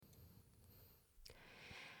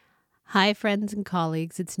Hi, friends and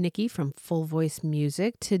colleagues. It's Nikki from Full Voice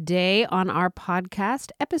Music. Today on our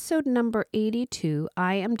podcast, episode number 82,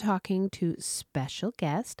 I am talking to special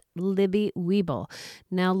guest Libby Wiebel.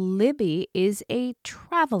 Now, Libby is a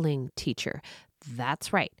traveling teacher.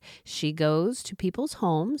 That's right. She goes to people's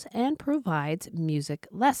homes and provides music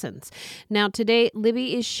lessons. Now, today,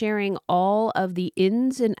 Libby is sharing all of the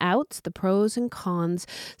ins and outs, the pros and cons,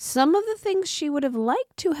 some of the things she would have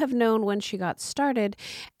liked to have known when she got started,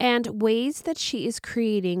 and ways that she is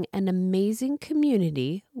creating an amazing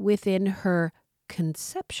community within her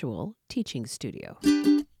conceptual teaching studio.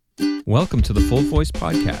 Welcome to the Full Voice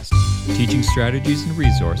Podcast, teaching strategies and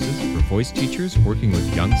resources for voice teachers working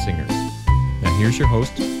with young singers. Now here's your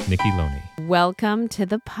host, Nikki Loney. Welcome to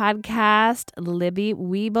the podcast, Libby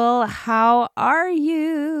Wiebel. How are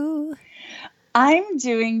you? I'm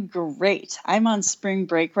doing great. I'm on spring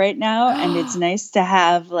break right now, and it's nice to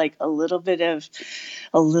have like a little bit of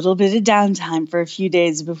downtime for a few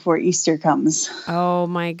days before Easter comes. Oh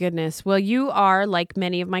my goodness. Well, you are, like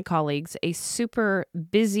many of my colleagues, a super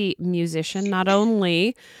busy musician. Not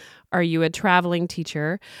only are you a traveling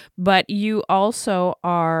teacher, but you also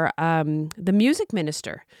are the music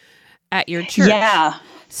minister at your church. Yeah.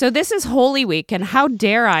 So this is Holy Week, and how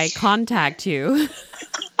dare I contact you?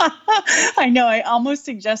 I know. I almost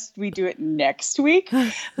suggest we do it next week,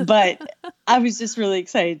 but I was just really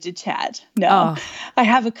excited to chat. No, I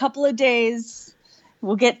have a couple of days.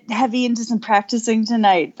 We'll get heavy into some practicing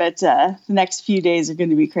tonight, but the next few days are going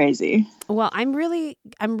to be crazy. Well, I'm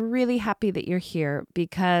really happy that you're here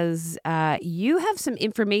because you have some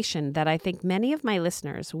information that I think many of my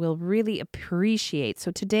listeners will really appreciate. So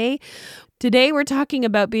today we're talking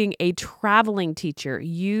about being a traveling teacher.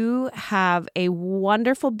 You have a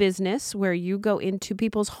wonderful business where you go into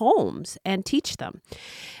people's homes and teach them.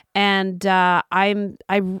 And I'm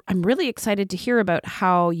really excited to hear about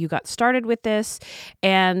how you got started with this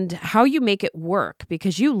and how you make it work,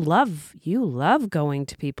 because you love going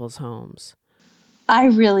to people's homes. I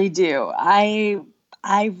really do. I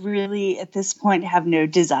really, at this point, have no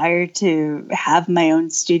desire to have my own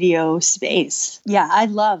studio space. Yeah, I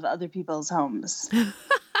love other people's homes.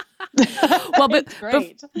 Well, but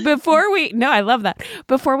I love that.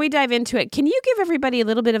 Before we dive into it, can you give everybody a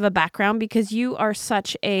little bit of a background, because you are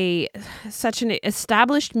such an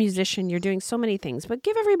established musician. You're doing so many things, but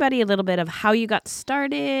give everybody a little bit of how you got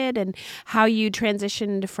started and how you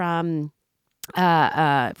transitioned from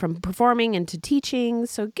performing into teaching.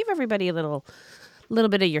 So give everybody a little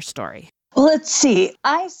bit of your story. Well, let's see.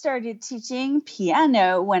 I started teaching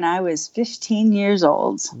piano when I was 15 years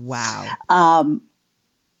old. Wow.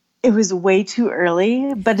 It was way too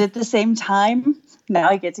early, but at the same time, now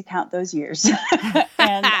I get to count those years.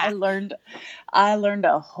 And I learned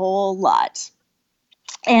a whole lot.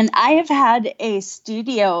 And I have had a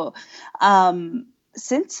studio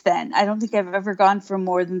since then. I don't think I've ever gone for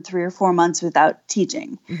more than 3 or 4 months without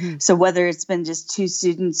teaching. Mm-hmm. So whether it's been just 2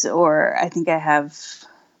 students or I think I have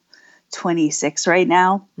 26 right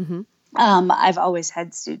now. Mm-hmm. I've always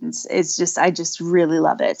had students. I just really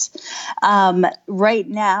love it. Right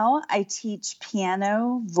now, I teach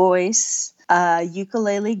piano, voice,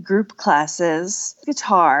 ukulele group classes,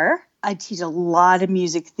 guitar. I teach a lot of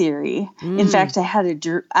music theory. In fact, I'd had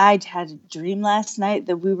a dream last night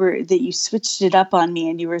that you switched it up on me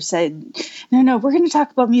and you were said, no, we're going to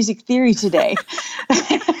talk about music theory today.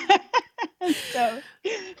 So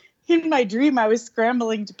in my dream, I was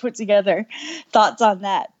scrambling to put together thoughts on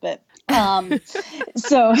that, but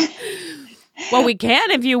so. Well, we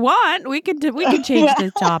can if you want. We can change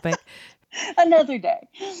the topic another day.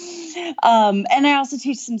 And I also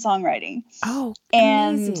teach some songwriting. Oh,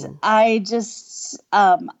 amazing. And I just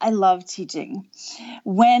I love teaching.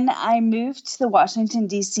 When I moved to the Washington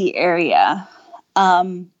D.C. area,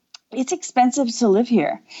 it's expensive to live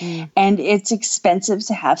here, and it's expensive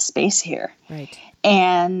to have space here. Right.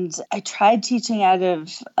 And I tried teaching out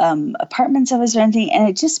of apartments I was renting, and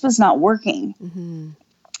it just was not working. Mm-hmm.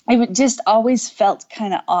 It just always felt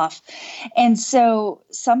kind of off. And so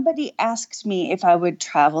somebody asked me if I would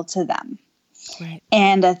travel to them. Right.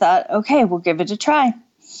 And I thought, okay, we'll give it a try.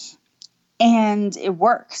 And it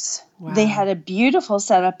worked. Wow. They had a beautiful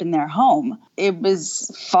setup in their home. It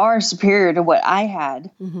was far superior to what I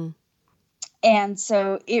had. Mm-hmm. And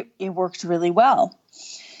so it worked really well.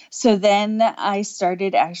 So then I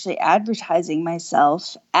started actually advertising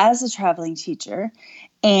myself as a traveling teacher,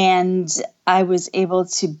 and I was able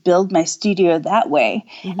to build my studio that way.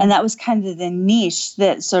 Mm-hmm. And that was kind of the niche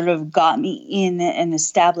that sort of got me in and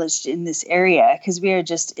established in this area, because we are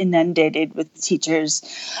just inundated with teachers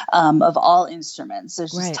of all instruments.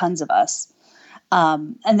 There's just tons of us.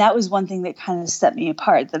 And that was one thing that kind of set me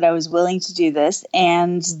apart, that I was willing to do this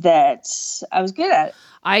and that I was good at it.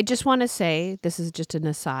 I just want to say, this is just an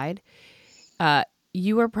aside.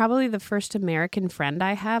 You are probably the first American friend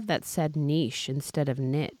I have that said niche instead of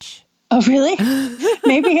niche. Oh, really?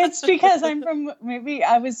 Maybe it's because I'm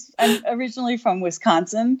originally from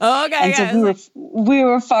Wisconsin. Oh, okay. And so we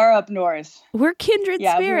were far up north. We're kindred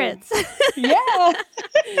spirits. Yeah.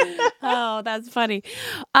 Oh, that's funny.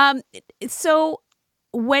 So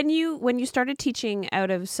when you started teaching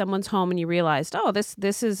out of someone's home and you realized, oh,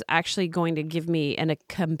 this is actually going to give me a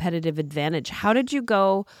competitive advantage, how did you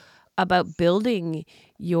go about building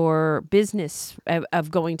your business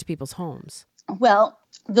of going to people's homes? Well,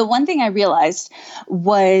 the one thing I realized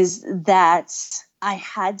was that I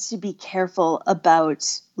had to be careful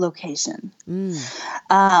about location. In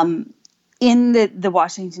the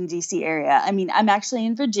Washington, D.C. area. I mean, I'm actually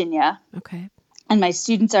in Virginia. Okay. And my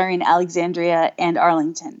students are in Alexandria and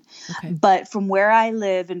Arlington. Okay. But from where I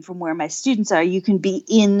live and from where my students are, you can be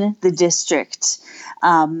in the district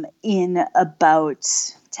in about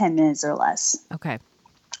 10 minutes or less. Okay.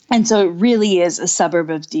 And so it really is a suburb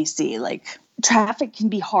of DC. Like, traffic can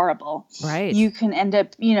be horrible. Right. You can end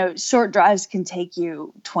up, short drives can take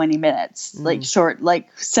you 20 minutes, like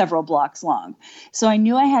several blocks long. So I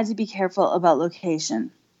knew I had to be careful about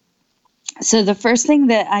location. So the first thing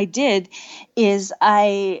that I did is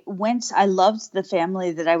I loved the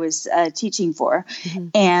family that I was teaching for. Mm-hmm.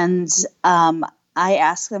 And I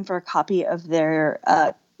asked them for a copy of their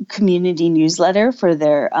community newsletter for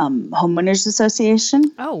their homeowners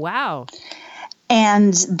association. Oh, wow.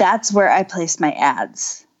 And that's where I placed my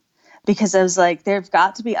ads, because I was like, there've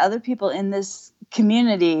got to be other people in this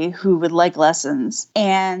community who would like lessons.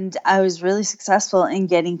 And I was really successful in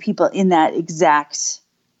getting people in that exact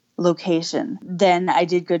location. Then I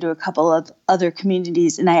did go to a couple of other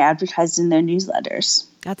communities and I advertised in their newsletters.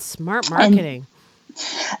 That's smart marketing. And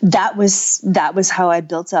that was how I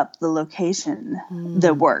built up the location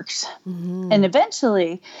that worked. Mm-hmm. And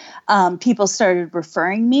eventually people started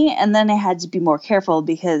referring me, and then I had to be more careful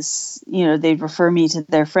because, they'd refer me to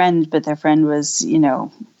their friend, but their friend was,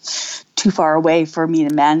 too far away for me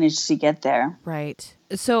to manage to get there. Right.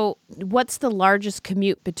 So what's the largest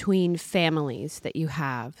commute between families that you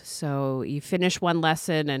have? So you finish one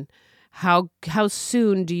lesson, and how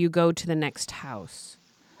soon do you go to the next house?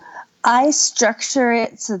 I structure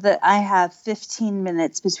it so that I have 15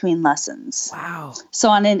 minutes between lessons. Wow. So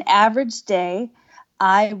on an average day,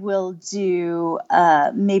 I will do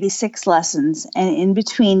maybe 6 lessons. And in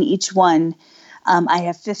between each one, I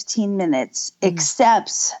have 15 minutes,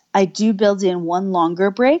 except I do build in one longer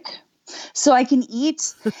break. So I can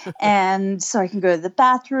eat and so I can go to the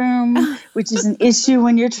bathroom, which is an issue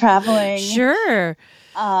when you're traveling. Sure.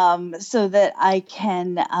 So that I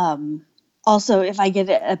can... Also, if I get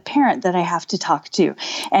a parent that I have to talk to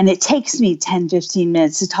and it takes me 10, 15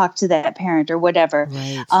 minutes to talk to that parent or whatever,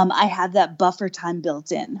 right. I have that buffer time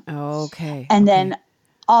built in. Okay. And then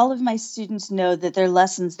all of my students know that their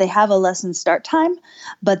lessons, they have a lesson start time,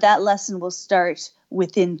 but that lesson will start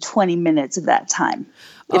within 20 minutes of that time.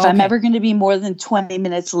 If I'm ever going to be more than 20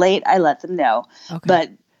 minutes late, I let them know. Okay. But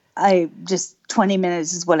 20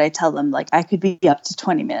 minutes is what I tell them. Like, I could be up to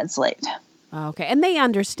 20 minutes late. Okay. And they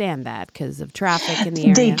understand that because of traffic in the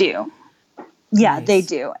area? They do. Yeah, Nice. They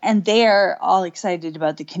do. And they're all excited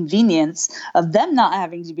about the convenience of them not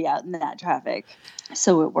having to be out in that traffic.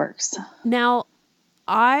 So it works. Now,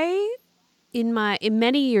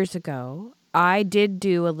 many years ago, I did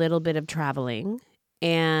do a little bit of traveling,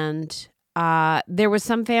 and there was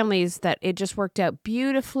some families that it just worked out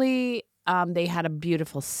beautifully. They had a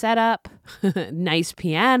beautiful setup, nice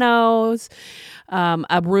pianos,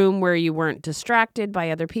 a room where you weren't distracted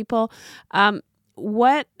by other people. And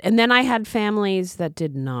then I had families that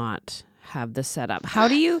did not have the setup. How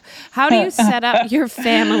do you set up your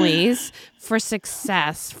families for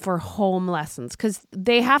success for home lessons? Because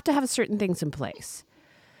they have to have certain things in place.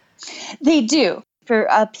 They do. For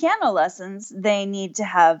piano lessons, they need to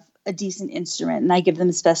have a decent instrument, and I give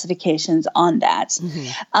them specifications on that.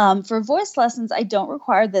 Mm-hmm. For voice lessons, I don't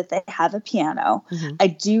require that they have a piano. Mm-hmm. I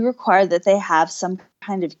do require that they have some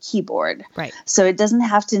kind of keyboard. Right. So it doesn't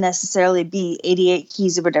have to necessarily be 88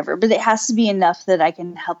 keys or whatever, but it has to be enough that I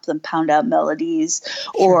can help them pound out melodies,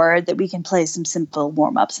 sure, or that we can play some simple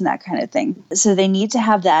warm-ups and that kind of thing. So they need to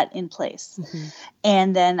have that in place. Mm-hmm.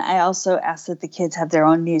 And then I also ask that the kids have their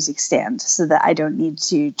own music stand so that I don't need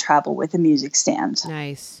to travel with a music stand.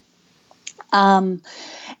 Nice. And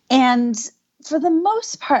For the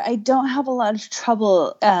most part, I don't have a lot of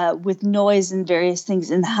trouble with noise and various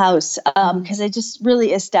things in the house because I just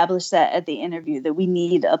really established that at the interview that we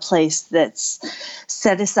need a place that's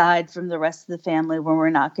set aside from the rest of the family where we're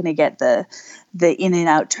not going to get the in and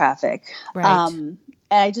out traffic. Right. And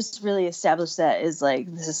I just really established that as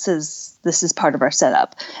like this is part of our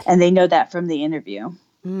setup, and they know that from the interview.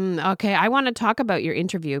 Okay, I want to talk about your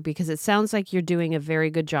interview because it sounds like you're doing a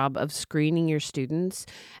very good job of screening your students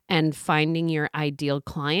and finding your ideal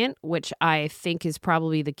client, which I think is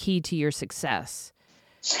probably the key to your success.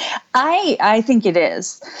 I think it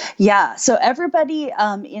is. Yeah. So everybody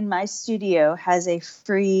in my studio has a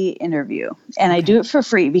free interview, and I do it for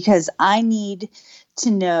free because I need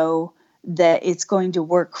to know that it's going to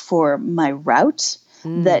work for my route,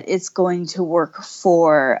 that it's going to work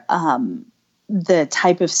for the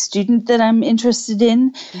type of student that I'm interested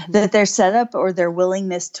in, that their setup or their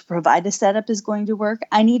willingness to provide a setup is going to work.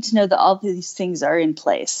 I need to know that all of these things are in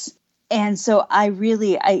place. And so I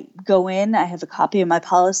go in, I have a copy of my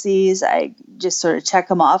policies. I just sort of check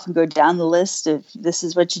them off and go down the list of this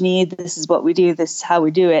is what you need. This is what we do. This is how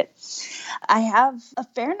we do it. I have a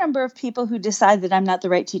fair number of people who decide that I'm not the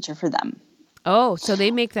right teacher for them. Oh, so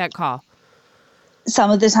they make that call.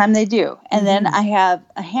 Some of the time they do. And then I have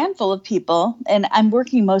a handful of people, and I'm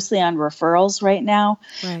working mostly on referrals right now.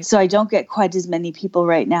 Right. So I don't get quite as many people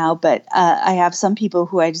right now, but I have some people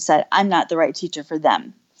who I decide I'm not the right teacher for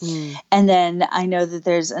them. And then I know that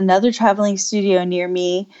there's another traveling studio near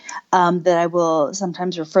me that I will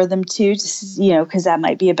sometimes refer them to, because that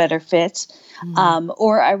might be a better fit.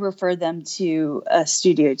 Or I refer them to a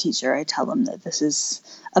studio teacher. I tell them that this is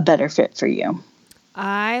a better fit for you.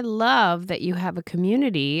 I love that you have a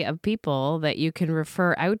community of people that you can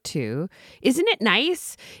refer out to. Isn't it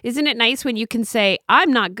nice? Isn't it nice when you can say,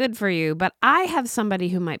 I'm not good for you, but I have somebody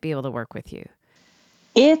who might be able to work with you?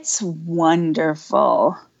 It's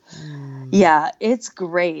wonderful. Yeah, it's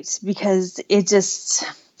great because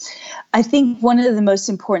I think one of the most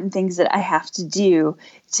important things that I have to do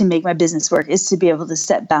to make my business work is to be able to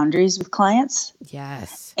set boundaries with clients.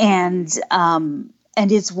 Yes. And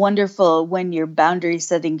it's wonderful when your boundary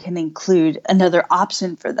setting can include another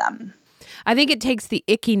option for them. I think it takes the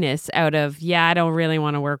ickiness out of, I don't really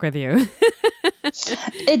want to work with you.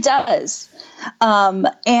 It does.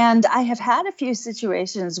 And I have had a few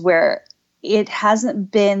situations where it hasn't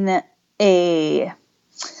been there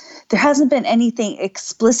hasn't been anything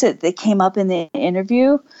explicit that came up in the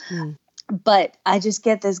interview, but I just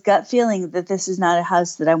get this gut feeling that this is not a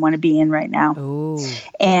house that I want to be in right now. Ooh.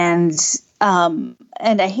 And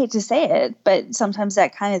I hate to say it, but sometimes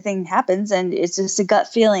that kind of thing happens and it's just a gut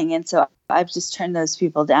feeling. And so I've just turned those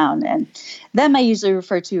people down. And them I usually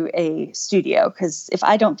refer to a studio because if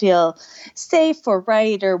I don't feel safe or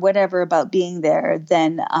right or whatever about being there,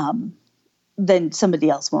 then somebody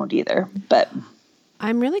else won't either. But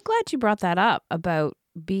I'm really glad you brought that up about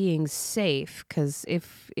being safe because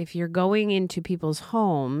if you're going into people's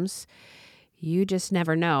homes, you just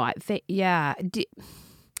never know.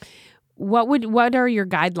 What are your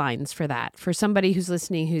guidelines for that? For somebody who's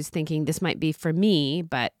listening who's thinking this might be for me,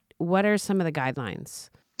 but what are some of the guidelines?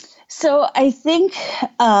 So I think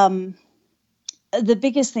the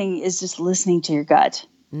biggest thing is just listening to your gut.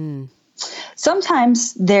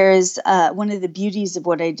 Sometimes there's one of the beauties of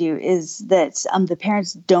what I do is that the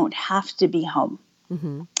parents don't have to be home.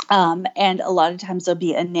 And a lot of times there'll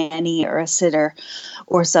be a nanny or a sitter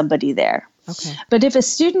or somebody there. Okay. But if a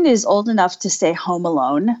student is old enough to stay home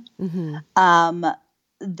alone,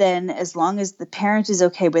 then as long as the parent is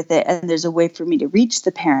okay with it and there's a way for me to reach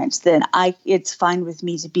the parent, then it's fine with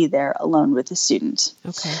me to be there alone with the student.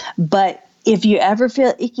 Okay. But if you ever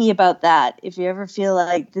feel icky about that, if you ever feel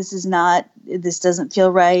like this doesn't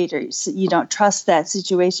feel right, or you don't trust that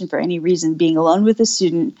situation for any reason, being alone with a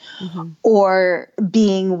student or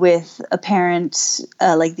being with a parent,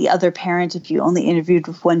 like the other parent, if you only interviewed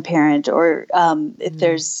with one parent, or if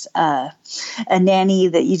there's a nanny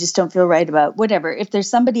that you just don't feel right about, whatever. If there's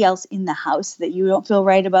somebody else in the house that you don't feel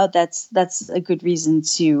right about, that's a good reason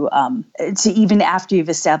to even after you've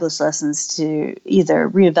established lessons to either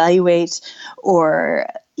reevaluate or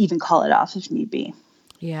even call it off if need be.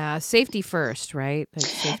 Yeah, safety first, right? Like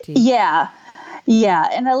safety. Yeah.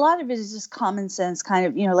 And a lot of it is just common sense, kind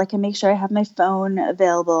of, like I make sure I have my phone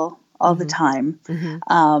available all the time.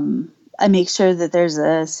 I make sure that there's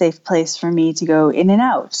a safe place for me to go in and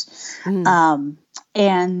out. And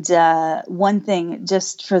one thing,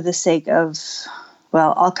 just for the sake of,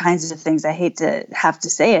 all kinds of things, I hate to have to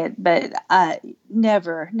say it, but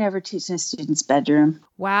never teach in a student's bedroom.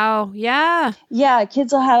 Wow. Yeah. Yeah.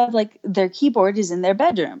 Kids will have their keyboard is in their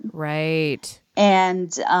bedroom. Right.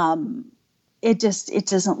 And it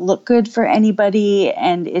doesn't look good for anybody.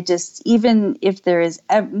 And it just, even if there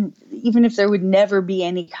would never be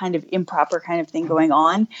any kind of improper kind of thing going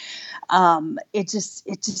on, it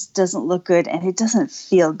just doesn't look good, and it doesn't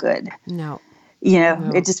feel good. No.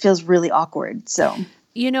 It just feels really awkward. So,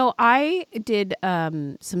 I did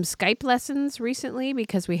some Skype lessons recently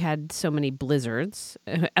because we had so many blizzards,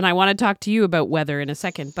 and I want to talk to you about weather in a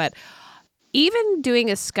second, but even doing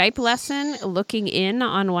a Skype lesson, looking in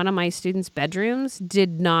on one of my students' bedrooms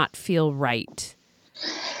did not feel right.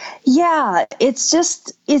 Yeah, it's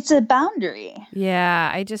a boundary.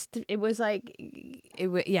 Yeah, I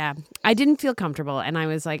didn't feel comfortable. And I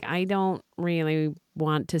was like, I don't really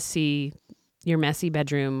want to see your messy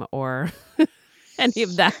bedroom or any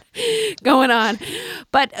of that going on.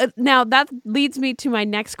 But now that leads me to my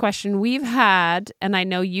next question. We've had, and I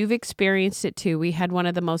know you've experienced it too, we had one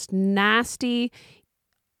of the most nasty,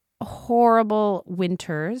 horrible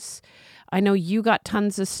winters. I know you got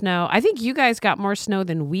tons of snow. I think you guys got more snow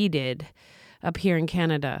than we did up here in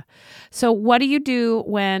Canada. So what do you do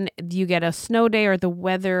when you get a snow day or the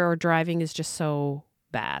weather or driving is just so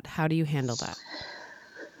bad? How do you handle that?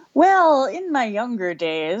 Well, in my younger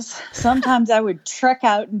days, sometimes I would trek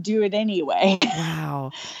out and do it anyway.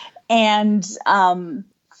 Wow. And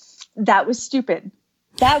that was stupid.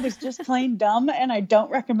 That was just plain dumb, and I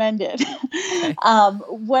don't recommend it. Okay.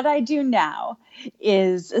 What I do now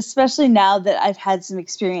is, especially now that I've had some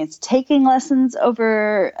experience taking lessons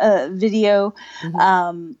over video,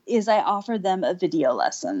 is I offer them a video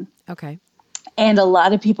lesson. Okay. And a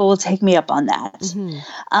lot of people will take me up on that.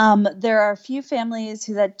 Mm-hmm. There are a few families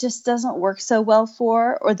who that just doesn't work so well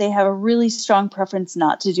for, or they have a really strong preference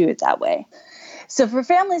not to do it that way. So for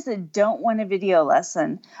families that don't want a video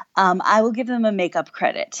lesson, I will give them a makeup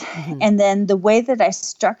credit. Mm-hmm. And then the way that I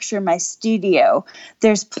structure my studio,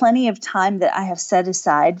 there's plenty of time that I have set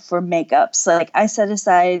aside for makeups. Like I set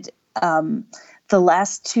aside the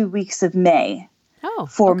last 2 weeks of May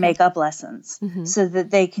for makeup lessons, so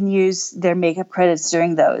that they can use their makeup credits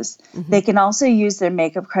during those. Mm-hmm. They can also use their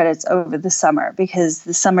makeup credits over the summer, because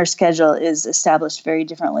the summer schedule is established very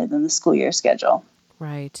differently than the school year schedule.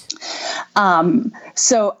 Right.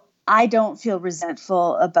 So I don't feel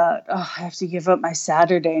resentful about, I have to give up my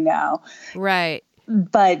Saturday now. Right.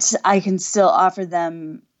 But I can still offer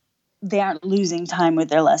them, they aren't losing time with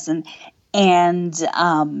their lesson, and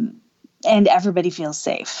everybody feels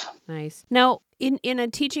safe. Nice. Now, in a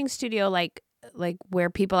teaching studio like where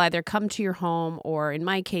people either come to your home, or in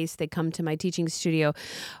my case, they come to my teaching studio,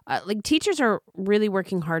 like teachers are really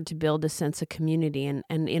working hard to build a sense of community. And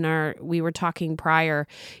we were talking prior,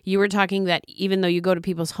 you were talking that even though you go to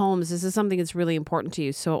people's homes, this is something that's really important to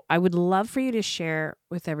you. So I would love for you to share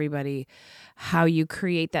with everybody how you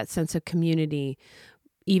create that sense of community,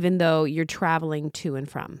 even though you're traveling to and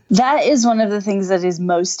from. That is one of the things that is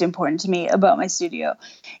most important to me about my studio.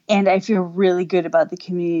 And I feel really good about the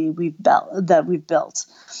community we've built.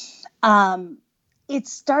 It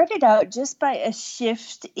started out just by a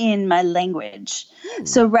shift in my language.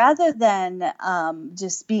 So rather than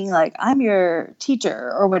just being like, I'm your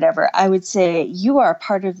teacher or whatever, I would say, you are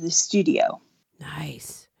part of the studio.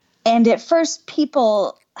 Nice. And at first,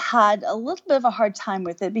 people had a little bit of a hard time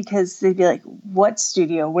with it, because they'd be like, what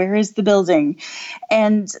studio? Where is the building?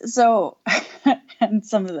 And so, and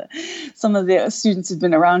some of the students who've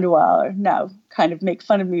been around a while are now kind of make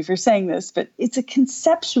fun of me for saying this, but it's a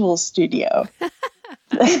conceptual studio.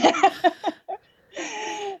 But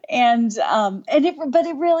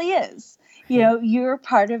it really is. You're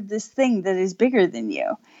part of this thing that is bigger than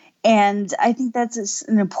you. And I think that's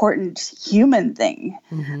an important human thing,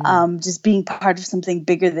 just being part of something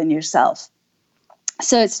bigger than yourself.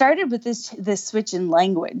 So it started with this switch in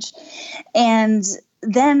language. And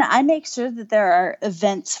then I make sure that there are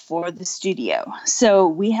events for the studio. So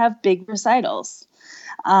we have big recitals.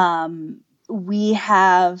 We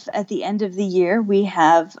have, at the end of the year, we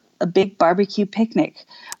have a big barbecue picnic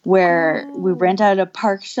where we rent out a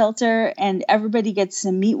park shelter and everybody gets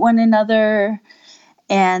to meet one another.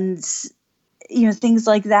 And, things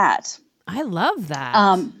like that. I love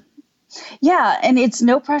that. Yeah. And it's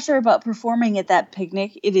no pressure about performing at that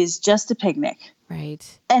picnic. It is just a picnic. Right.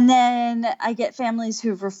 And then I get families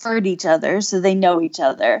who've referred each other, so they know each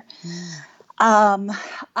other.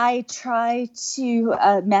 I try to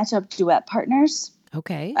match up duet partners.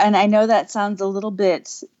 Okay. And I know that sounds a little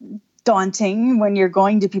bit daunting when you're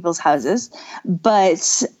going to people's houses,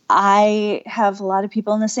 but I have a lot of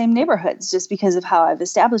people in the same neighborhoods just because of how I've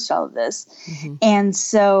established all of this. And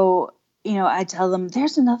so, I tell them,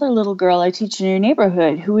 there's another little girl I teach in your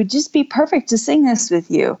neighborhood who would just be perfect to sing this with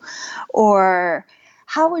you. Or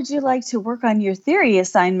how would you like to work on your theory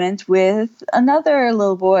assignment with another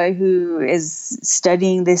little boy who is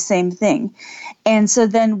studying the same thing? And so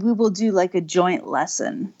then we will do like a joint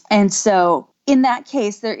lesson. And so in that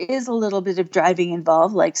case, there is a little bit of driving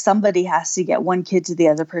involved. Like somebody has to get one kid to the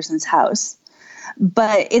other person's house.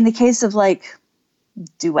 But in the case of like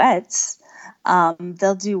duets,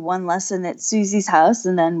 they'll do one lesson at Susie's house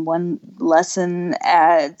and then one lesson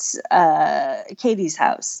at Katie's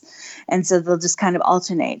house. And so they'll just kind of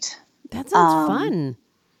alternate. That sounds fun.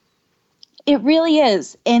 It really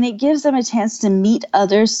is. And it gives them a chance to meet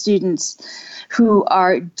other students who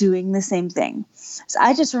are doing the same thing. So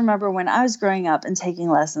I just remember when I was growing up and taking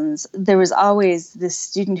lessons, there was always this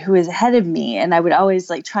student who was ahead of me, and I would always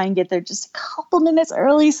like try and get there just a couple minutes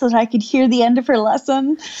early so that I could hear the end of her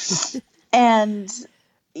lesson. And,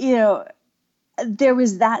 you know, there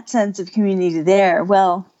was that sense of community there.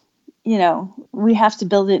 Well, you know, we have to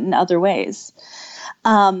build it in other ways.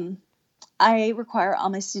 I require all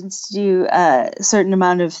my students to do a certain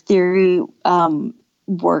amount of theory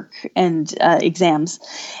work and exams.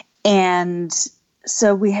 And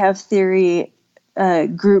so we have theory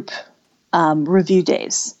group review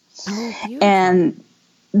days. Oh, beautiful. And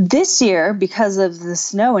this year, because of the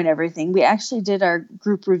snow and everything, we actually did our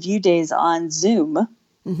group review days on Zoom.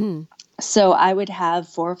 Mm-hmm. So I would have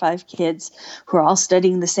 4 or 5 kids who are all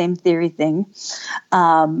studying the same theory thing,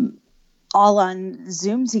 all on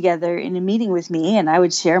Zoom together in a meeting with me, and I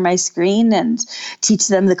would share my screen and teach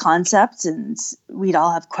them the concept, and we'd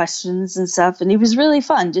all have questions and stuff. And it was really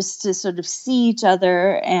fun just to sort of see each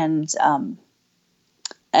other and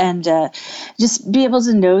just be able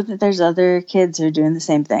to know that there's other kids who are doing the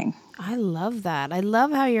same thing. I love that. I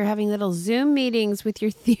love how you're having little Zoom meetings with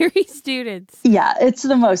your theory students. Yeah, it's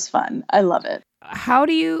the most fun. I love it. How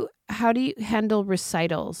do you handle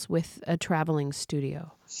recitals with a traveling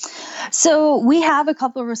studio? So we have a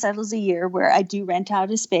couple of recitals a year where I do rent out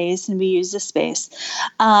a space and we use the space.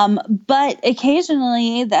 But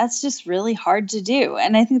occasionally that's just really hard to do.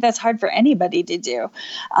 And I think that's hard for anybody to do,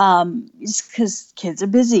 just because kids are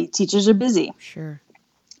busy, teachers are busy. Sure.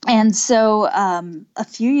 And so a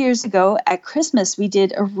few years ago at Christmas, we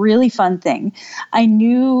did a really fun thing. I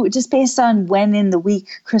knew just based on when in the week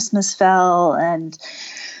Christmas fell, and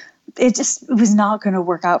it was not going to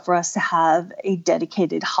work out for us to have a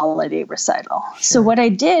dedicated holiday recital. Sure. So what I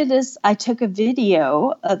did is I took a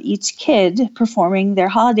video of each kid performing their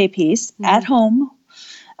holiday piece at home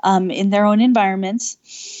in their own environment.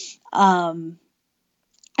 And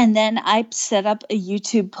then I set up a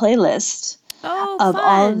YouTube playlist of fun.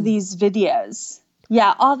 all of these videos.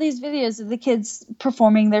 Yeah, all these videos of the kids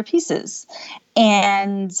performing their pieces.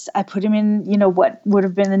 And I put them in, what would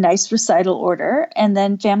have been a nice recital order. And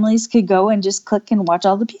then families could go and just click and watch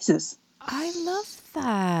all the pieces. I love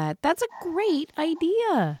that. That's a great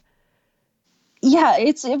idea. Yeah,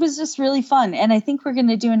 it was just really fun. And I think we're going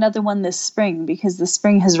to do another one this spring because the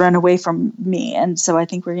spring has run away from me. And so I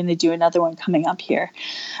think we're going to do another one coming up here.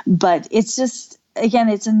 But it's just, again,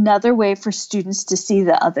 it's another way for students to see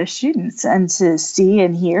the other students and to see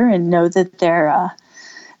and hear and know that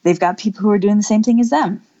they've got people who are doing the same thing as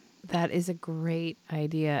them. That is a great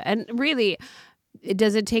idea. And really,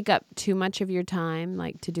 does it take up too much of your time,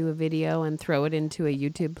 like to do a video and throw it into a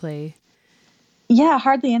YouTube play? Yeah,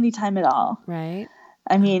 hardly any time at all. Right.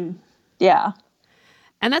 I mean, yeah.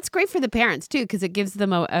 And that's great for the parents too, because it gives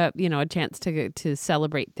them a chance to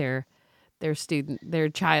celebrate their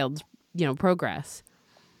child's progress.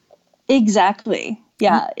 Exactly.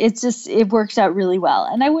 Yeah, it worked out really well.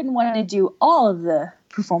 And I wouldn't want to do all of the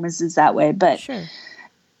performances that way, but sure.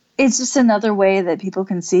 It's just another way that people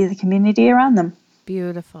can see the community around them.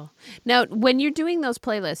 Beautiful. Now, when you're doing those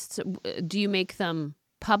playlists, do you make them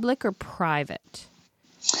public or private?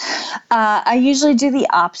 I usually do the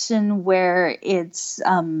option where it's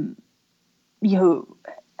you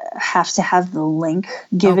have to have the link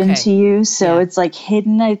given to you, so it's like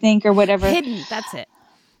hidden, I think, or whatever. Hidden, that's it.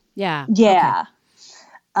 Yeah. Yeah.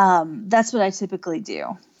 Okay. That's what I typically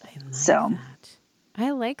do.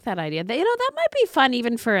 I like that idea. That might be fun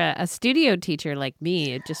even for a studio teacher like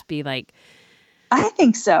me. It'd just be like, I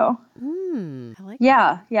think so. I like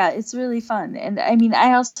that. Yeah, it's really fun. And I mean,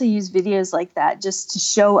 I also use videos like that just to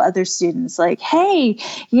show other students like, hey,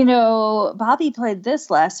 Bobby played this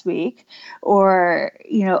last week, or,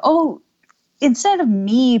 instead of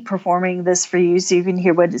me performing this for you so you can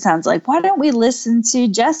hear what it sounds like, why don't we listen to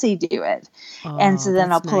Jessie do it? And so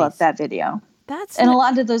then I'll pull up that video. A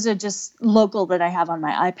lot of those are just local that I have on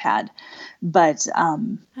my iPad, but I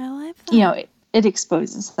like that. It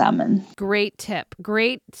exposes them. And great tip,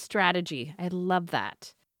 great strategy. I love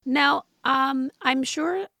that. Now, I'm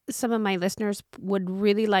sure some of my listeners would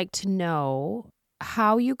really like to know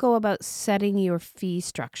how you go about setting your fee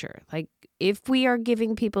structure. Like, if we are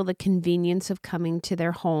giving people the convenience of coming to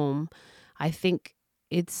their home, I think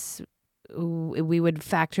we would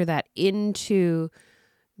factor that into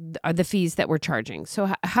the fees that we're charging.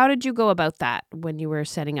 So how did you go about that when you were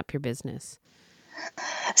setting up your business?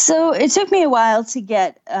 So it took me a while to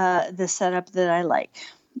get the setup that I like.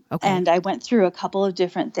 Okay. And I went through a couple of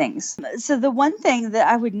different things. So the one thing that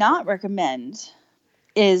I would not recommend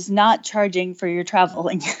is not charging for your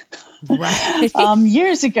traveling. Right.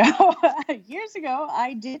 Years ago,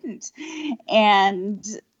 I didn't. And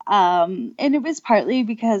it was partly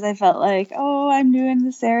because I felt like, oh, I'm new in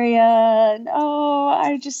this area. And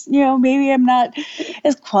I just, maybe I'm not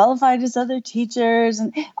as qualified as other teachers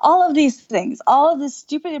and all of these things, all of this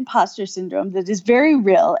stupid imposter syndrome that is very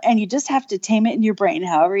real. And you just have to tame it in your brain,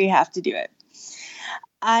 however you have to do it.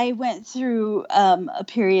 I went through a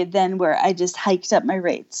period then where I just hiked up my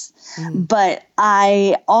rates. But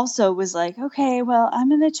I also was like, okay, well, I'm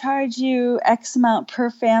going to charge you X amount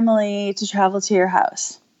per family to travel to your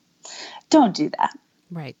house. Don't do that.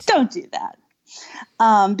 Right. Don't do that.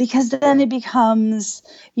 Because then it becomes,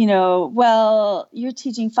 well, you're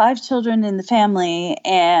teaching 5 children in the family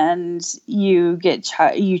and you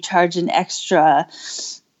you charge an extra,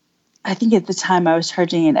 I think at the time I was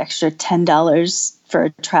charging an extra $10 for a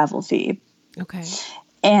travel fee. Okay.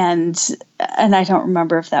 And I don't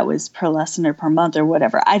remember if that was per lesson or per month or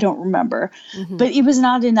whatever. I don't remember. But it was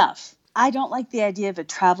not enough. I don't like the idea of a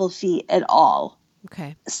travel fee at all.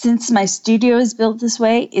 Okay. Since my studio is built this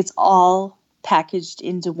way, it's all packaged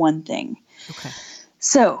into one thing. Okay.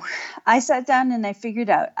 So I sat down and I figured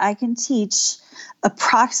out I can teach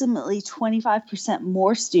approximately 25%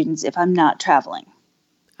 more students if I'm not traveling.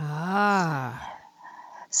 Ah.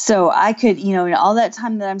 So I could, in all that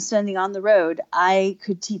time that I'm spending on the road, I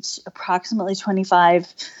could teach approximately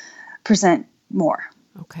 25% more.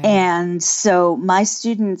 Okay. And so my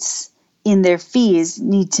students in their fees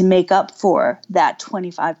need to make up for that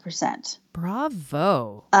 25%.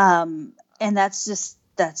 Bravo. And that's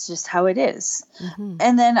just how it is.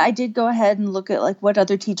 And then I did go ahead and look at like what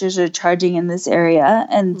other teachers are charging in this area.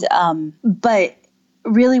 And, but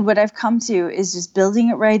really what I've come to is just building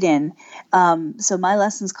it right in. So my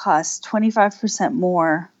lessons cost 25%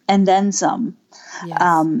 more and then some.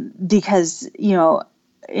 Yes. Because,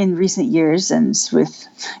 in recent years and with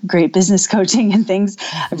great business coaching and things,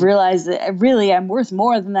 I've realized that really I'm worth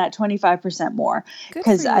more than that 25% more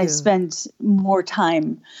because I spend more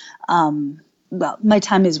time. My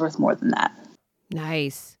time is worth more than that.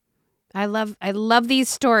 Nice. I love these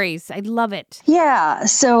stories. I love it. Yeah.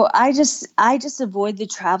 So I just avoid the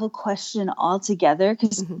travel question altogether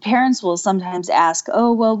because parents will sometimes ask,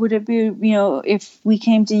 oh, well, would it be, if we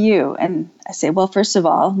came to you? And I say, well, first of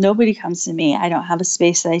all, nobody comes to me. I don't have a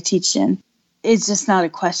space that I teach in. It's just not a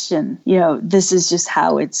question. This is just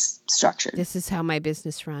how it's structured. This is how my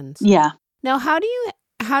business runs. Yeah. Now, how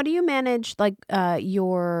do you manage like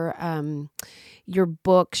your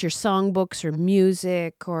books, your song books or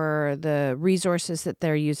music or the resources that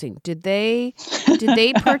they're using? Did they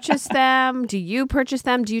purchase them? Do you purchase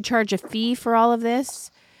them? Do you charge a fee for all of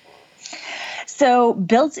this? So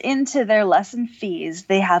built into their lesson fees,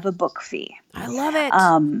 they have a book fee. I love it.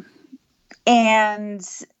 And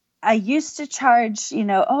I used to charge, Susie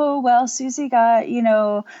got,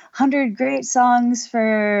 100 great songs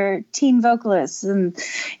for teen vocalists and,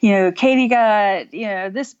 Katie got,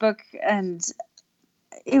 this book, and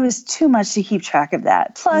it was too much to keep track of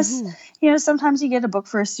that. Plus, sometimes you get a book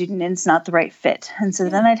for a student and it's not the right fit. And so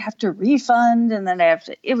then I'd have to refund and then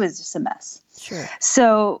it was just a mess. Sure.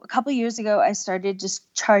 So a couple of years ago, I started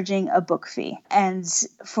just charging a book fee. And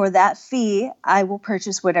for that fee, I will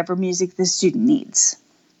purchase whatever music the student needs.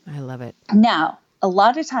 I love it. Now, a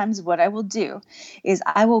lot of times what I will do is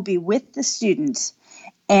I will be with the student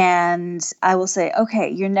and I will say, okay,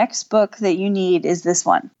 your next book that you need is this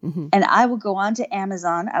one. And I will go on to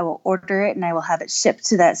Amazon, I will order it, and I will have it shipped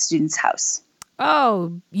to that student's house.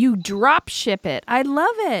 Oh, you drop ship it. I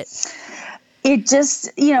love it. It just,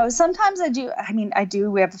 sometimes I do.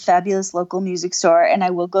 We have a fabulous local music store and I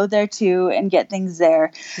will go there too and get things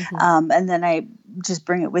there. And then I just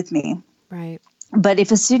bring it with me. Right. But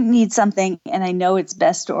if a student needs something and I know it's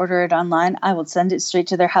best to order it online, I will send it straight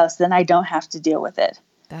to their house. Then I don't have to deal with it.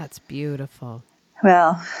 That's beautiful.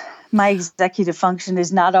 Well, my executive function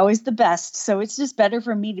is not always the best, so it's just better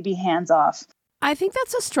for me to be hands off. I think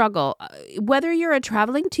that's a struggle. Whether you're a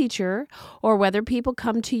traveling teacher or whether people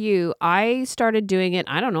come to you, I started doing it.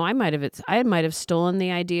 I don't know. I might have stolen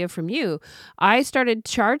the idea from you. I started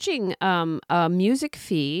charging a music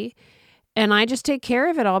fee And I just take care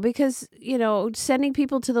of it all because, sending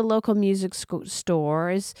people to the local music store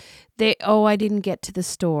is I didn't get to the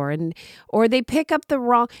store, or they pick up the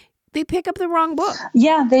wrong book.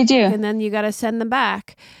 Yeah, they do. And then you got to send them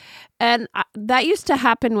back. And that used to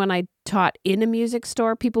happen when I taught in a music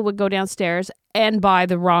store. People would go downstairs and buy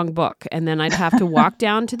the wrong book. And then I'd have to walk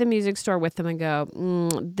down to the music store with them and go,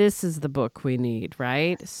 this is the book we need,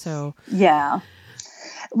 right? So, yeah.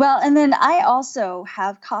 Well, and then I also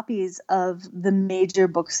have copies of the major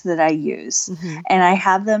books that I use, and I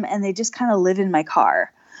have them, and they just kind of live in my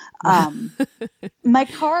car. My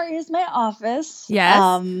car is my office.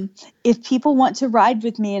 Yes. If people want to ride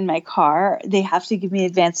with me in my car, they have to give me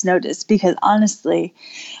advance notice, because honestly,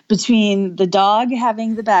 between the dog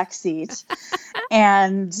having the back seat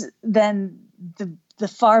and then the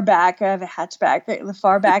far back, I have a hatchback. The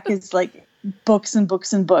far back is like books and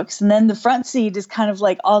books and books. And then the front seat is kind of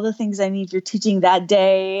like all the things I need for teaching that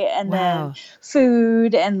day. And then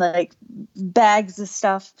food and like bags of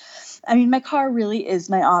stuff. I mean, my car really is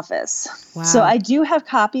my office. Wow. So I do have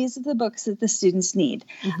copies of the books that the students need.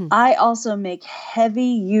 I also make heavy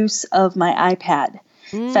use of my iPad.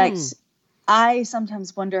 In fact, I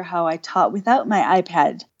sometimes wonder how I taught without my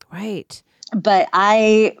iPad. Right. But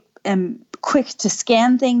I am quick to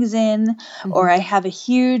scan things in, or I have a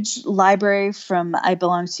huge library I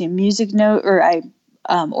belong to Music Note, or I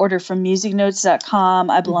order from musicnotes.com.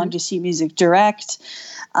 I belong to Sheet Music Direct.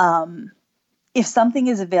 If something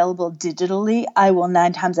is available digitally, I will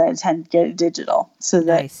 9 times out of 10 get it digital so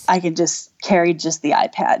that I can just carry just the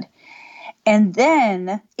iPad. And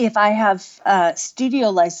then if I have studio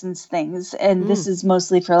license things, and this is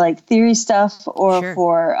mostly for like theory stuff or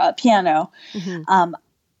for piano,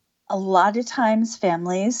 a lot of times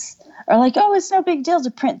families are like, oh, it's no big deal to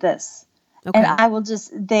print this. Okay. And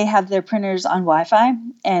they have their printers on Wi-Fi,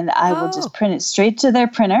 and I will just print it straight to their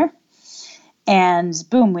printer, and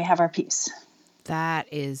boom, we have our piece. That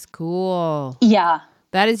is cool. Yeah.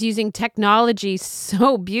 That is using technology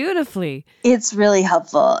so beautifully. It's really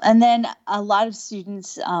helpful. And then a lot of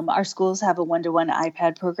students, our schools have a 1-to-1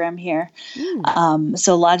 iPad program here.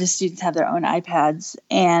 So a lot of students have their own iPads,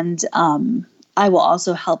 and I will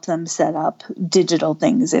also help them set up digital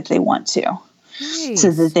things if they want to, so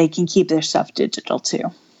that they can keep their stuff digital too.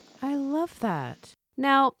 I love that.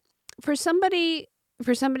 Now, for somebody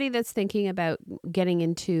that's thinking about getting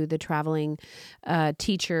into the traveling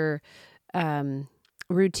teacher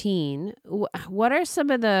routine, what are some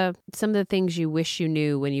of the things you wish you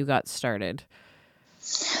knew when you got started?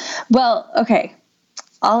 Well, okay,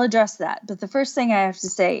 I'll address that. But the first thing I have to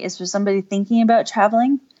say is, for somebody thinking about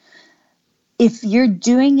traveling, if you're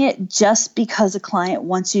doing it just because a client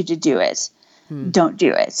wants you to do it, don't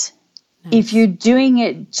do it. Nice. If you're doing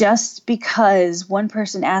it just because one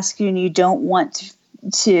person asks you and you don't want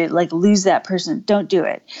to like lose that person, don't do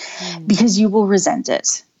it, because you will resent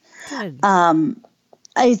it. Good.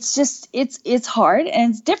 It's just, it's hard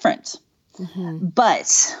and it's different.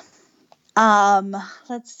 But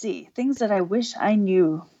let's see, things that I wish I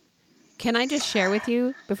knew. Can I just share with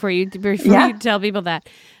you before you tell people that?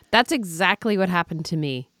 That's exactly what happened to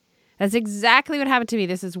me.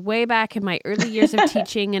 This is way back in my early years of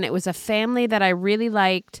teaching, and it was a family that I really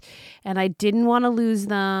liked, and I didn't want to lose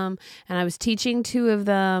them, and I was teaching 2 of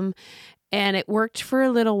them, and it worked for a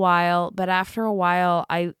little while, but after a while,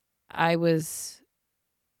 it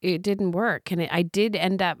didn't work, and I did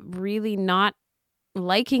end up really not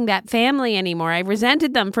liking that family anymore. I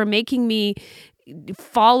resented them for making me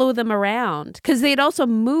follow them around, because they'd also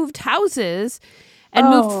moved houses and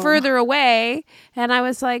moved further away. And I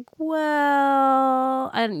was like, well,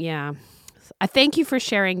 and yeah, I thank you for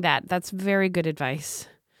sharing that. That's very good advice.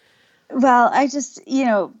 Well, I just,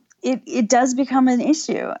 it does become an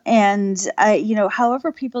issue. And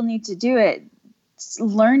however people need to do it,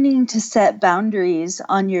 learning to set boundaries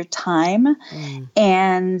on your time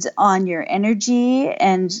and on your energy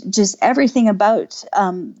and just everything about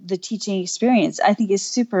the teaching experience, I think is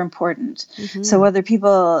super important. So whether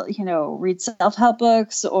people, read self-help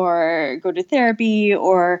books or go to therapy,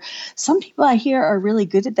 or some people I hear are really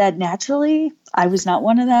good at that naturally. I was not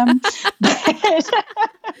one of them.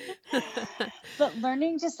 But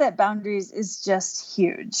learning to set boundaries is just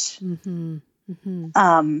huge.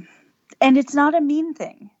 And it's not a mean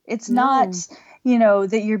thing. It's not,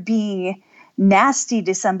 that you're being nasty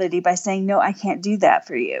to somebody by saying, no, I can't do that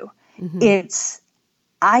for you. It's,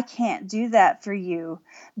 I can't do that for you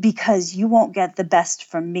because you won't get the best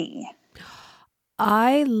from me.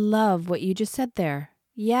 I love what you just said there.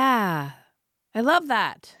 Yeah. I love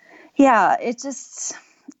that. Yeah. It just,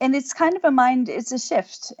 And it's kind of it's a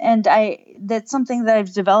shift. And that's something that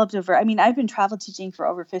I've developed I've been travel teaching for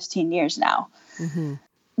over 15 years now. Mm-hmm.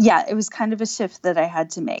 Yeah, it was kind of a shift that I had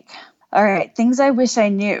to make. All right. Things I wish I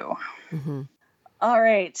knew. Mm-hmm. All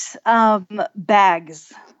right.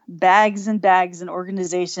 Bags and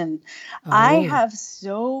organization. Oh. I have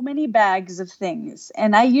so many bags of things,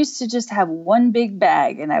 and I used to just have one big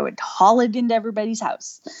bag and I would haul it into everybody's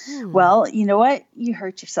house. Well, you know what? You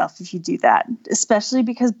hurt yourself if you do that, especially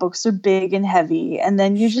because books are big and heavy, and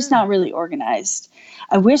then you're just not really organized.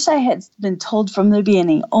 I wish I had been told from the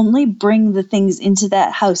beginning, only bring the things into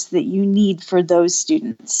that house that you need for those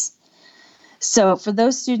students. So for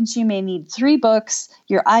those students, you may need 3 books,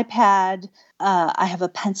 your iPad. I have a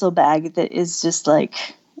pencil bag that is just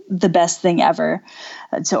like the best thing ever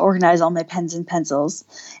to organize all my pens and pencils.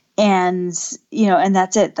 And, and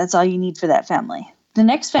that's it. That's all you need for that family. The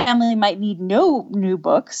next family might need no new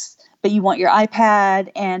books, but you want your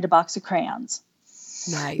iPad and a box of crayons.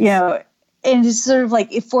 Nice. And it's sort of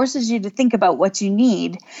like it forces you to think about what you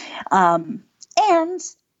need. And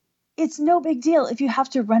it's no big deal if you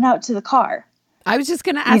have to run out to the car. I was just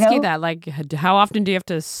going to ask you that, like, how often do you have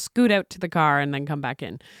to scoot out to the car and then come back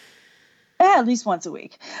in? At least once a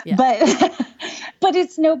week. Yeah. But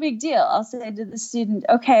it's no big deal. I'll say to the student,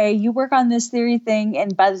 okay, you work on this theory thing,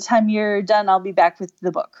 and by the time you're done, I'll be back with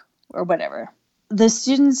the book or whatever. The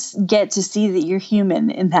students get to see that you're human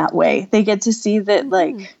in that way. They get to see that,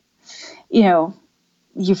 you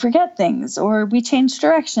forget things, or we change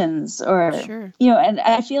directions, or, and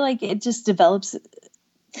I feel like it just develops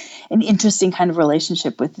an interesting kind of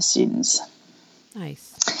relationship with the students.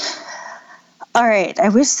 Nice. All right. I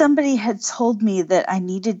wish somebody had told me that I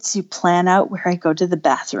needed to plan out where I go to the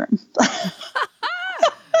bathroom. I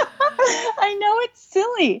know it's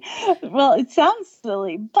silly. Well, it sounds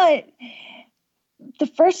silly, but the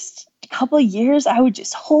first couple of years, I would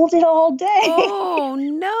just hold it all day. Oh,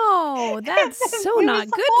 no. That's so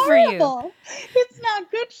not good for you. It's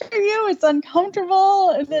not good for you. It's uncomfortable.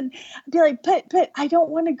 And then I'd be like, but I don't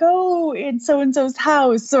want to go in so-and-so's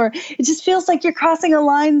house. Or it just feels like you're crossing a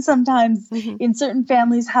line sometimes in certain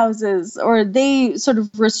families' houses. Or they sort of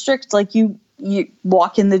restrict, like you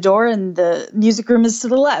walk in the door and the music room is to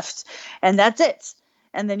the left. And that's it.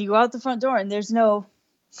 And then you go out the front door and there's no...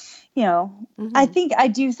 I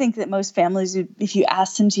do think that most families, if you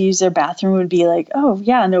asked them to use their bathroom, would be like, oh,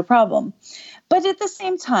 yeah, no problem. But at the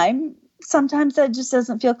same time, sometimes that just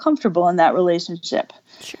doesn't feel comfortable in that relationship.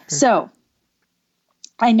 Sure. So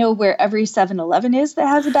I know where every 7-Eleven is that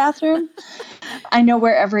has a bathroom. I know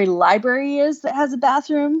where every library is that has a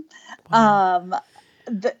bathroom. Wow.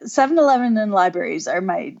 The 7-Eleven and libraries are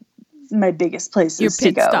my biggest places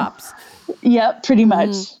to go. Your pit stops. Yep, pretty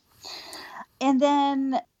much. And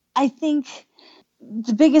then... I think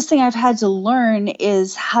the biggest thing I've had to learn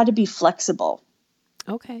is how to be flexible.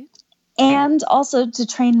 Okay. And also to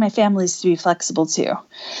train my families to be flexible too.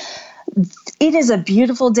 It is a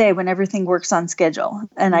beautiful day when everything works on schedule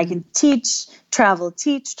and I can teach, travel, and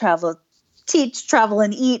eat, travel,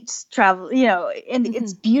 and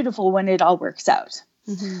it's beautiful when it all works out.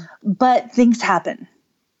 But things happen.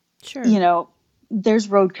 Sure. There's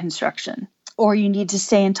road construction. Or you need to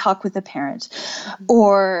stay and talk with a parent,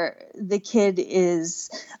 or the kid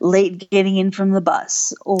is late getting in from the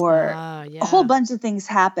bus, or a whole bunch of things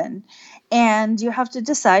happen. And you have to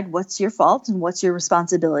decide what's your fault and what's your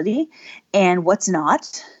responsibility and what's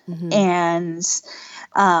not. And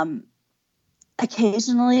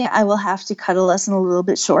occasionally I will have to cut a lesson a little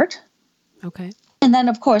bit short. Okay. And then,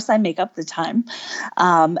 of course, I make up the time.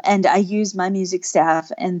 And I use my music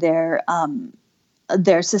staff and their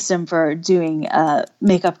system for doing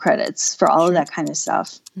makeup credits for all of that kind of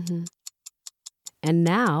stuff. And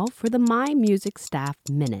now for the My Music Staff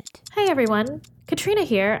Minute. Hey everyone, Katrina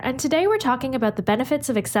here, and today we're talking about the benefits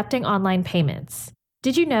of accepting online payments.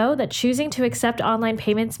 Did you know that choosing to accept online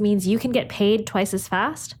payments means you can get paid twice as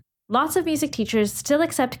fast? Lots of music teachers still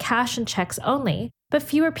accept cash and checks only, but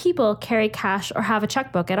fewer people carry cash or have a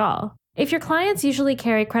checkbook at all. If your clients usually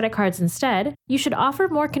carry credit cards instead, you should offer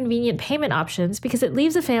more convenient payment options because it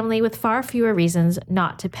leaves a family with far fewer reasons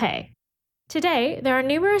not to pay. Today, there are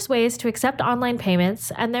numerous ways to accept online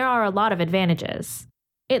payments, and there are a lot of advantages.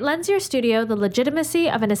 It lends your studio the legitimacy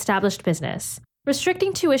of an established business.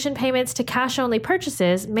 Restricting tuition payments to cash-only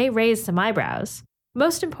purchases may raise some eyebrows.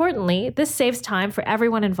 Most importantly, this saves time for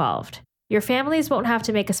everyone involved. Your families won't have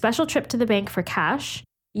to make a special trip to the bank for cash,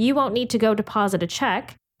 you won't need to go deposit a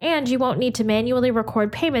check, and you won't need to manually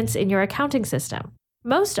record payments in your accounting system.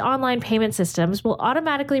 Most online payment systems will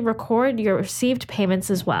automatically record your received payments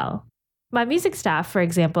as well. My music staff, for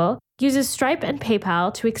example, uses Stripe and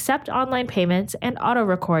PayPal to accept online payments and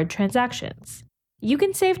auto-record transactions. You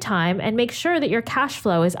can save time and make sure that your cash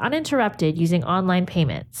flow is uninterrupted using online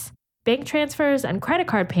payments. Bank transfers and credit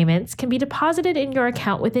card payments can be deposited in your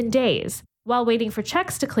account within days, while waiting for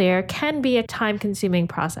checks to clear can be a time-consuming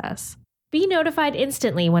process. Be notified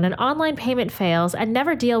instantly when an online payment fails and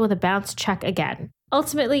never deal with a bounced check again.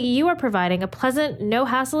 Ultimately, you are providing a pleasant,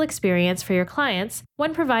 no-hassle experience for your clients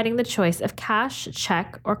when providing the choice of cash,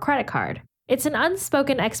 check, or credit card. It's an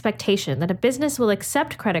unspoken expectation that a business will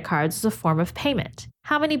accept credit cards as a form of payment.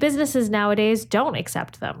 How many businesses nowadays don't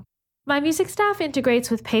accept them? My Music staff integrates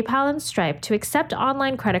with PayPal and Stripe to accept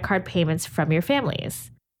online credit card payments from your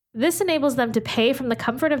families. This enables them to pay from the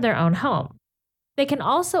comfort of their own home. They can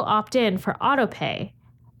also opt in for autopay.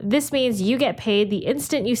 This means you get paid the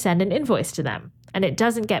instant you send an invoice to them, and it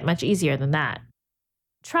doesn't get much easier than that.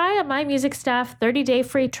 Try a My Music Staff 30-day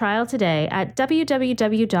free trial today at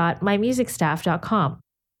www.mymusicstaff.com.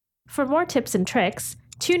 For more tips and tricks,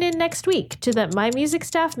 tune in next week to the My Music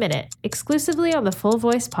Staff Minute, exclusively on the Full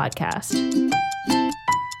Voice podcast.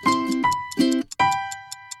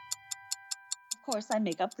 Of course, I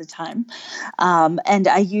make up the time, and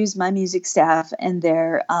I use My Music Staff and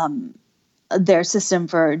their system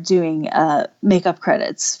for doing makeup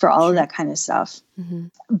credits for all of that kind of stuff. Mm-hmm.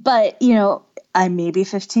 But, I may be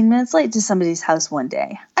 15 minutes late to somebody's house one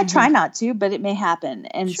day. I try not to, but it may happen.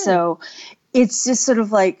 And so it's just sort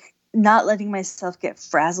of like not letting myself get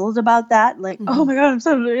frazzled about that. Like, oh my God, I'm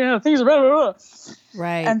so, things are blah, blah, blah.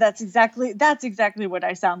 Right. And that's exactly what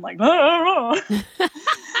I sound like.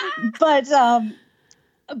 But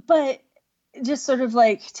just sort of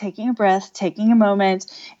like taking a breath, taking a moment,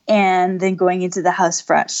 and then going into the house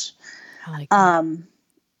fresh. I like that.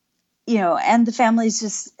 And the families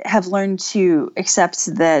just have learned to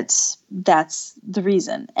accept that that's the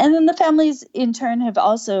reason. And then the families in turn have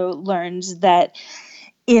also learned that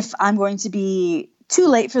if I'm going to be too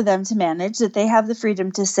late for them to manage, that they have the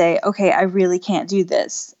freedom to say, okay, I really can't do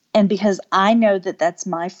this. And because I know that that's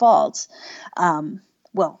my fault,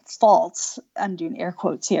 faults, I'm doing air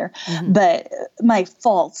quotes here, but my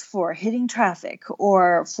faults for hitting traffic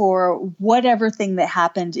or for whatever thing that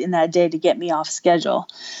happened in that day to get me off schedule,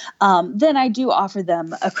 then I do offer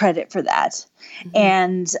them a credit for that.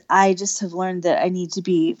 And I just have learned that I need to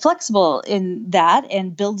be flexible in that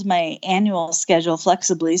and build my annual schedule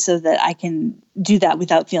flexibly so that I can do that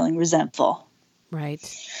without feeling resentful.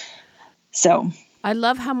 Right. So I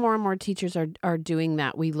love how more and more teachers are doing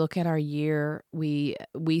that. We look at our year, we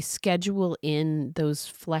schedule in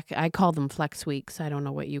those I call them flex weeks. I don't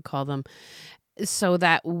know what you call them, so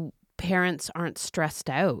that parents aren't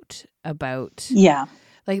stressed out about. Yeah.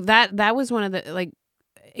 Like that was one of the,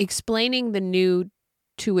 explaining the new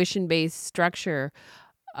tuition-based structure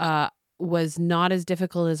was not as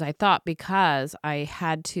difficult as I thought, because I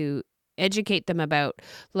had to educate them about,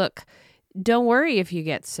 look, don't worry if you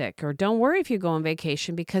get sick, or don't worry if you go on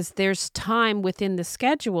vacation, because there's time within the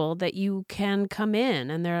schedule that you can come in,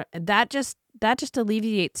 and that just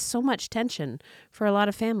alleviates so much tension for a lot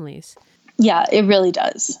of families. Yeah, it really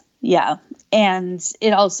does. Yeah. And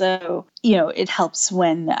it also, it helps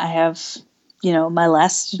when I have, my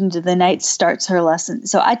last student of the night starts her lesson.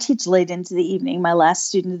 So I teach late into the evening. My last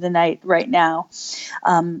student of the night right now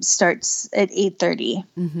starts at 8:30.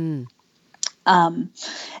 Mm-hmm.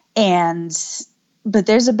 But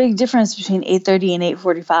there's a big difference between 8:30 and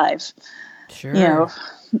 8:45. Sure.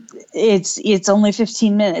 It's only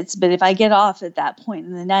 15 minutes, but if I get off at that point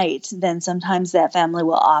in the night, then sometimes that family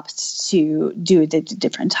will opt to do it at a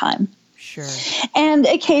different time. Sure. And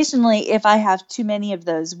occasionally, if I have too many of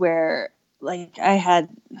those where, like I had,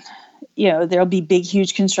 there'll be big,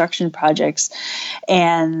 huge construction projects,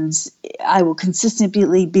 and I will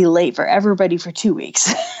consistently be late for everybody for 2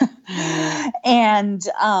 weeks. And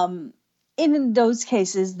in those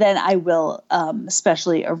cases, then I will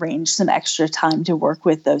especially arrange some extra time to work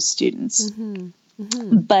with those students. Mm-hmm.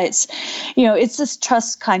 Mm-hmm. But, it's this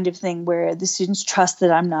trust kind of thing where the students trust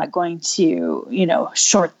that I'm not going to,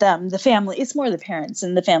 short them. The family, it's more the parents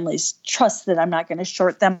and the families trust that I'm not going to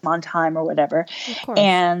short them on time or whatever. Of course.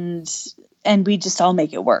 And we just all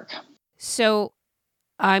make it work. So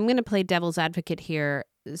I'm going to play devil's advocate here.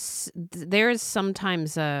 There is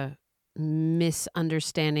sometimes a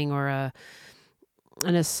misunderstanding or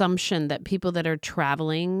an assumption that people that are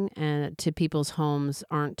traveling to people's homes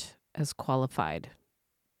aren't as qualified.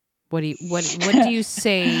 What do you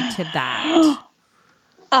say to that?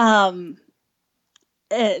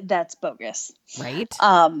 That's bogus. Right?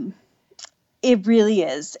 It really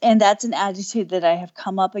is. And that's an attitude that I have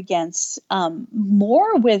come up against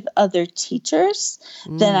more with other teachers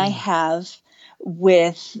than I have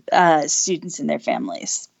with students and their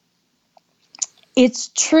families. It's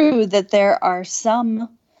true that there are some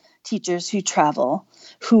teachers who travel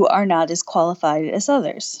who are not as qualified as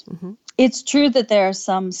others. Mm-hmm. It's true that there are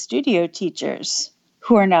some studio teachers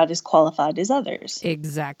who are not as qualified as others.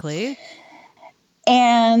 Exactly.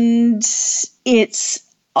 And it's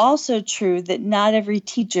also true that not every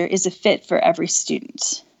teacher is a fit for every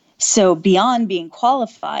student. So beyond being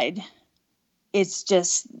qualified, it's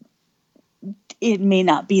just, it may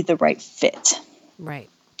not be the right fit. Right.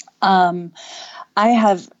 I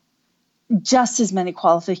have just as many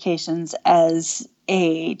qualifications as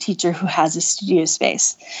a teacher who has a studio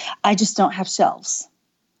space. I just don't have shelves.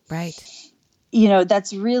 Right. You know,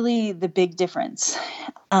 that's really the big difference.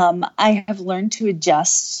 I have learned to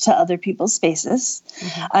adjust to other people's spaces.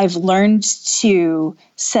 Mm-hmm. I've learned to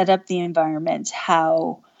set up the environment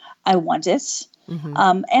how I want it.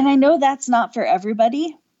 Mm-hmm. And I know that's not for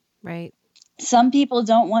everybody. Right. Some people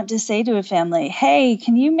don't want to say to a family, hey,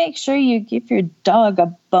 can you make sure you give your dog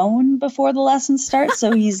a bone before the lesson starts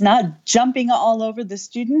so he's not jumping all over the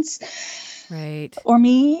students? Right. Or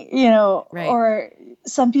me, you know, right. Or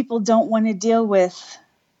some people don't want to deal with,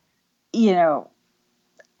 you know,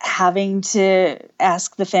 having to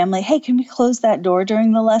ask the family, hey, can we close that door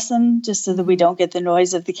during the lesson just so that we don't get the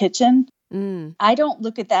noise of the kitchen? Mm. I don't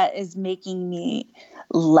look at that as making me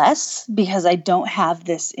less because I don't have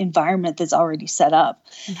this environment that's already set up.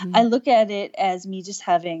 Mm-hmm. I look at it as me just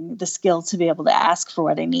having the skill to be able to ask for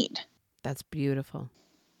what I need. That's beautiful.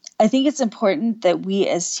 I think it's important that we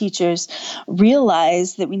as teachers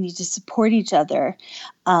realize that we need to support each other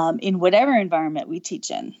in whatever environment we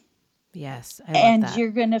teach in. Yes, I love that.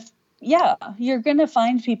 You're going to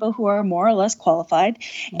find people who are more or less qualified.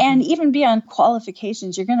 Mm-hmm. And even beyond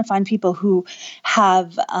qualifications, you're going to find people who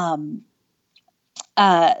have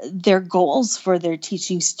their goals for their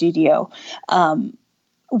teaching studio,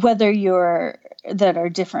 that are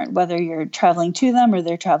different, whether you're traveling to them or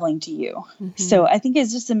they're traveling to you. Mm-hmm. So I think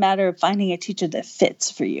it's just a matter of finding a teacher that fits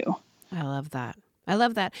for you. I love that. I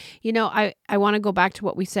love that. You know, I want to go back to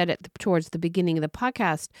what we said towards the beginning of the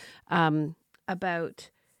podcast about,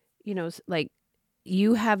 you know, like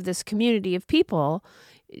you have this community of people,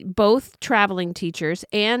 both traveling teachers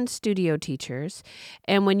and studio teachers.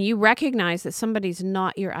 And when you recognize that somebody's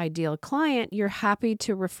not your ideal client, you're happy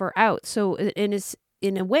to refer out. So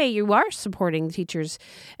in a way, you are supporting teachers.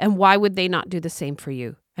 And why would they not do the same for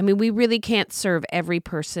you? I mean, we really can't serve every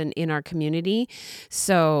person in our community.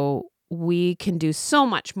 So we can do so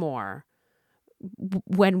much more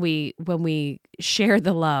when we share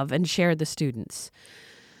the love and share the students.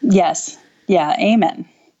 Yes. Yeah. Amen.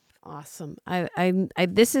 Awesome. I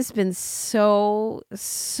this has been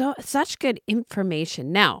such good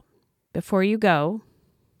information. Now, before you go,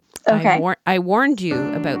 okay. I warned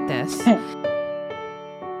you about this.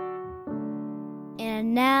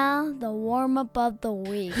 And now the warm-up of the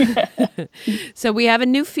week. So we have a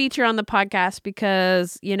new feature on the podcast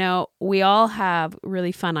because, you know, we all have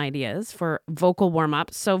really fun ideas for vocal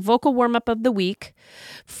warm-ups. So vocal warm-up of the week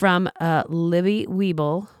from Libby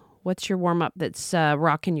Wiebel. What's your warm-up that's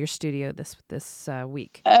rocking your studio this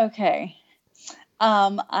week? Okay.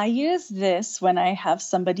 I use this when I have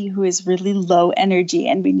somebody who is really low energy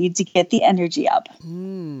and we need to get the energy up.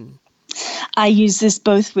 Mm. I use this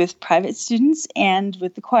both with private students and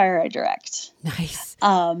with the choir I direct. Nice.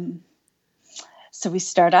 So we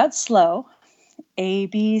start out slow. A,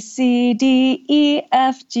 B, C, D, E,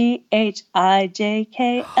 F, G, H, I, J,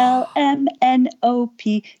 K, L, M, N, O,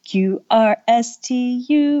 P, Q, R, S, T,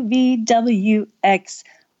 U, V, W, X,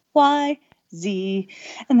 Y, Z.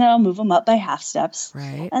 And then I'll move them up by half steps.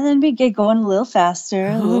 Right. And then we get going a little faster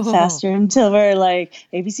until we're like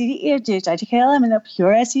A, B, C, D, E, F, G, H, I, J, K, L, M, N, O, P, Q,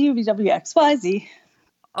 R, S, T, U, V, W, X, Y, Z.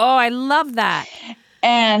 Oh, I love that.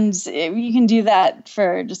 And you can do that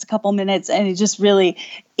for just a couple minutes, and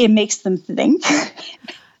it makes them think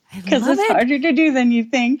because it's harder to do than you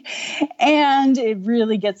think. And it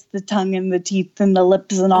really gets the tongue and the teeth and the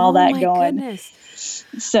lips and all that going. Goodness.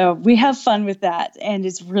 So we have fun with that, and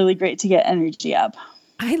it's really great to get energy up.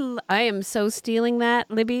 I am so stealing that,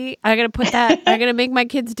 Libby. I'm going to put that, I'm going to make my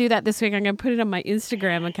kids do that this week. I'm going to put it on my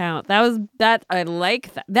Instagram account. I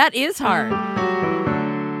like that. That is hard.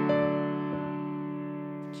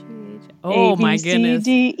 Oh my goodness. A,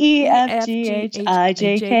 B, C, D, E, F, G, H, I,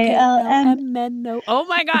 J, K, L, M, N, O. Oh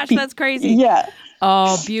my gosh, that's crazy. Yeah.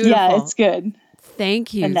 Oh, beautiful. Yeah, it's good.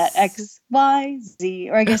 Thank you. And that X, Y,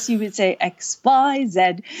 Z, or I guess you would say X, Y,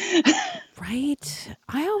 Z. Right?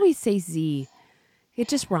 I always say Z. It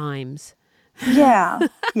just rhymes. Yeah.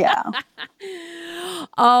 Yeah.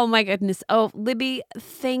 Oh my goodness. Oh, Libby,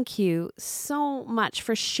 thank you so much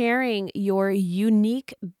for sharing your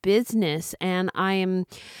unique business. And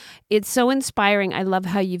it's so inspiring. I love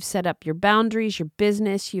how you've set up your boundaries, your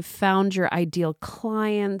business, you've found your ideal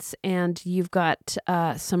clients, and you've got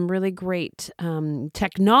some really great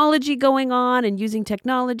technology going on and using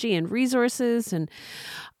technology and resources. And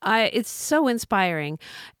it's so inspiring.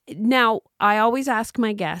 Now, I always ask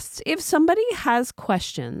my guests, if somebody has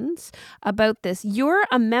questions about this, you're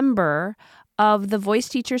a member of the Voice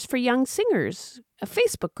Teachers for Young Singers, a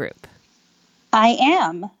Facebook group. I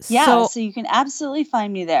am. Yeah. So you can absolutely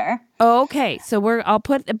find me there. Okay. So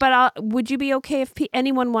would you be okay if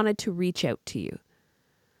anyone wanted to reach out to you?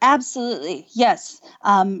 Absolutely. Yes.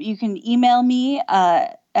 You can email me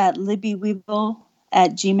at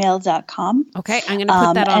libbywiebel@gmail.com. Okay. I'm going to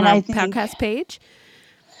put that on our podcast page.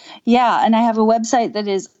 Yeah, and I have a website that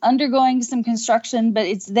is undergoing some construction, but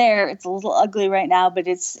it's there. It's a little ugly right now, but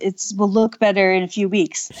it will look better in a few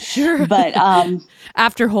weeks. Sure. But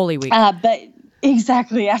after Holy Week. But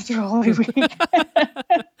exactly after Holy Week.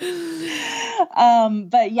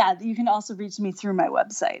 But yeah, you can also reach me through my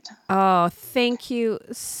website. Oh, thank you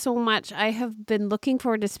so much. I have been looking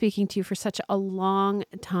forward to speaking to you for such a long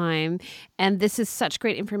time, and this is such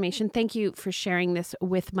great information. Thank you for sharing this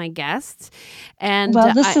with my guests. And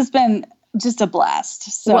this has been just a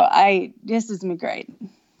blast. So this has been great.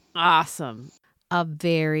 Awesome. A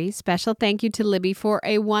very special thank you to Libby for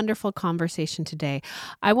a wonderful conversation today.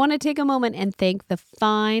 I want to take a moment and thank the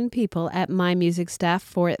fine people at My Music Staff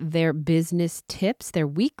for their business tips, their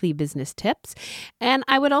weekly business tips. And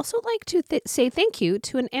I would also like to say thank you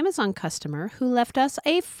to an Amazon customer who left us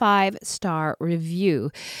a 5-star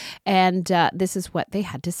review. And this is what they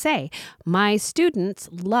had to say. My students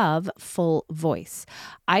love Full Voice.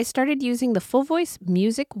 I started using the Full Voice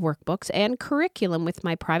music workbooks and curriculum with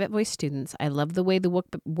my private voice students. I love the way the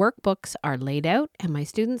workbooks are laid out, and my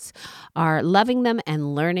students are loving them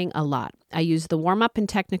and learning a lot. I use the warm-up and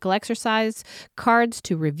technical exercise cards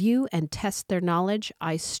to review and test their knowledge.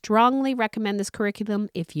 I strongly recommend this curriculum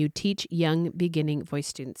if you teach young beginning voice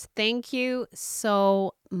students. Thank you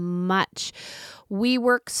so much. We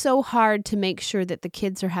work so hard to make sure that the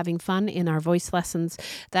kids are having fun in our voice lessons.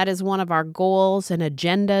 That is one of our goals and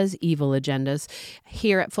agendas, evil agendas,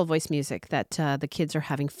 here at Full Voice Music, that the kids are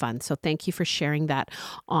having fun. So thank you for sharing that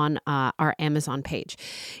on our Amazon page.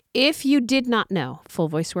 If you did not know, Full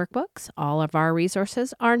Voice Workbooks, all of our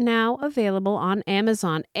resources are now available on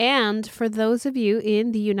Amazon. And for those of you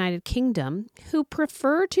in the United Kingdom who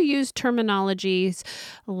prefer to use terminologies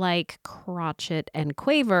like crotchet and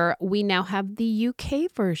quaver, we now have the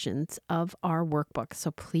UK versions of our workbook.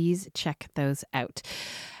 So please check those out.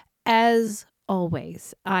 As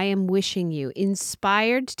always, I am wishing you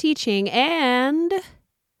inspired teaching and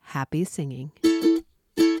happy singing.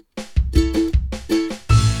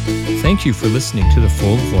 Thank you for listening to the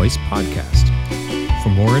Full Voice Podcast. For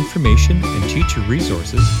more information and teacher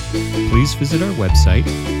resources, please visit our website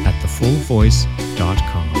at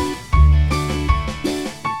thefullvoice.com.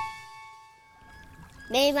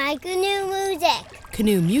 Made by Canoe Music.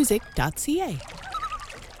 canoemusic.ca